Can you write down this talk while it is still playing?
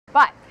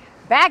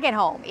Back at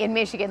home in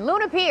Michigan,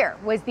 Luna PIer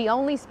was the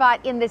only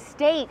spot in the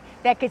state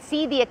that could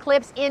see the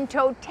eclipse in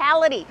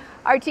totality.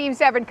 Our Team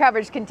 7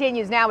 coverage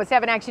continues now with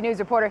 7 Action News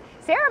reporter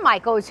Sarah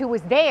Michaels, who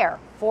was there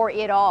for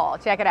it all.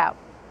 Check it out.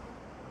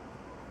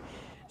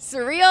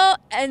 Surreal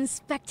and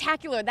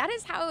spectacular. That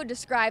is how I would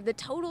describe the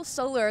total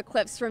solar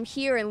eclipse from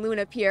here in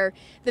Luna PIer.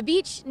 The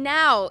beach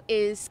now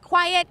is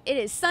quiet, it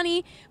is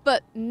sunny,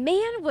 but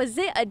man, was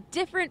it a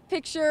different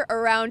picture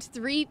around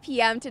 3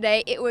 p.m.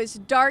 today. It was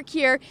dark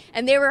here,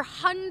 and there were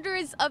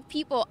hundreds of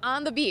people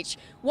on the beach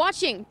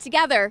watching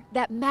together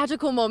that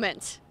magical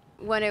moment.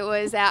 When it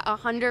was at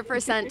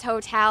 100%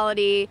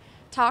 totality,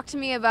 talk to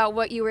me about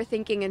what you were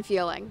thinking and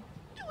feeling.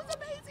 It was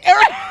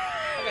amazing.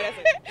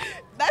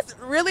 That's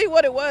really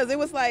what it was. It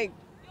was like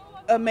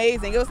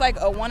amazing. It was like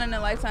a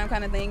one-in-a-lifetime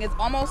kind of thing. It's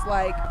almost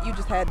like you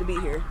just had to be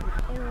here.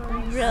 It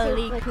was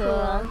really cool.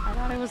 I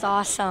thought it was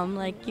awesome.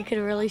 Like, you could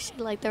really see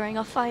like the ring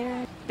of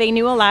fire. They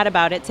knew a lot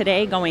about it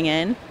today going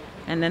in,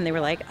 and then they were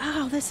like,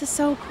 oh, this is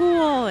so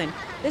cool, and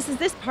this is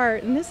this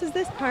part, and this is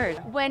this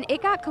part. When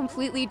it got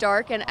completely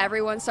dark and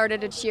everyone started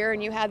to cheer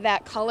and you had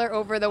that color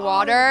over the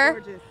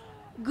water,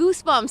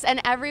 goosebumps, and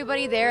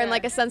everybody there in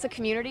like a sense of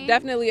community.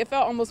 Definitely, it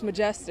felt almost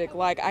majestic.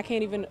 Like, I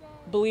can't even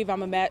believe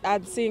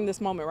I'm seeing this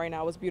moment right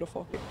now. It was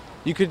beautiful.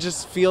 You could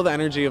just feel the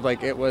energy of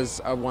like it was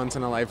a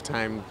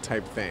once-in-a-lifetime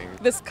type thing.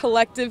 This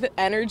collective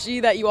energy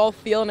that you all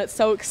feel, and it's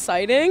so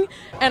exciting.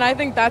 And I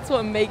think that's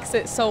what makes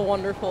it so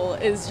wonderful,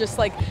 is just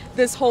like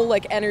this whole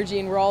like energy,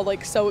 and we're all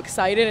like so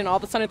excited, and all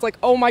of a sudden it's like,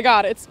 oh my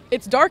God,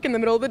 it's dark in the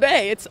middle of the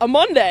day. It's a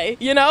Monday,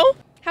 you know?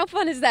 How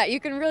fun is that? You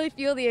can really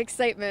feel the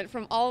excitement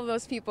from all of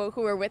those people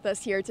who are with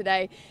us here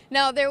today.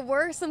 Now, there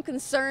were some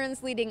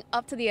concerns leading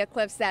up to the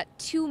eclipse that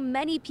too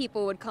many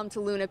people would come to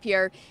Luna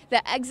PIer.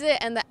 The exit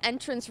and the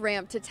entrance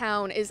ramp to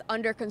town is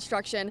under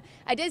construction.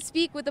 I did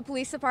speak with the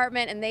police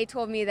department, and they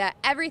told me that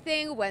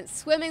everything went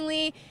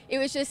swimmingly. It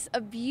was just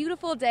a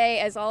beautiful day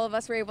as all of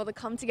us were able to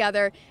come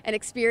together and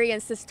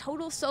experience this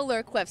total solar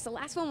eclipse, the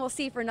last one we'll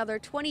see for another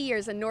 20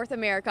 years in North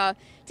America,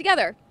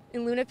 together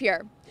in Luna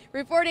PIer.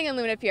 Reporting in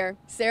Luna PIer,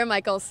 Sarah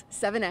Michaels,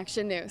 7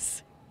 Action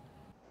News.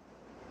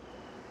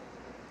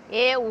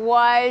 It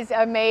was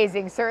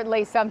amazing.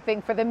 Certainly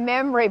something for the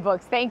memory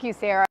books. Thank you, Sarah.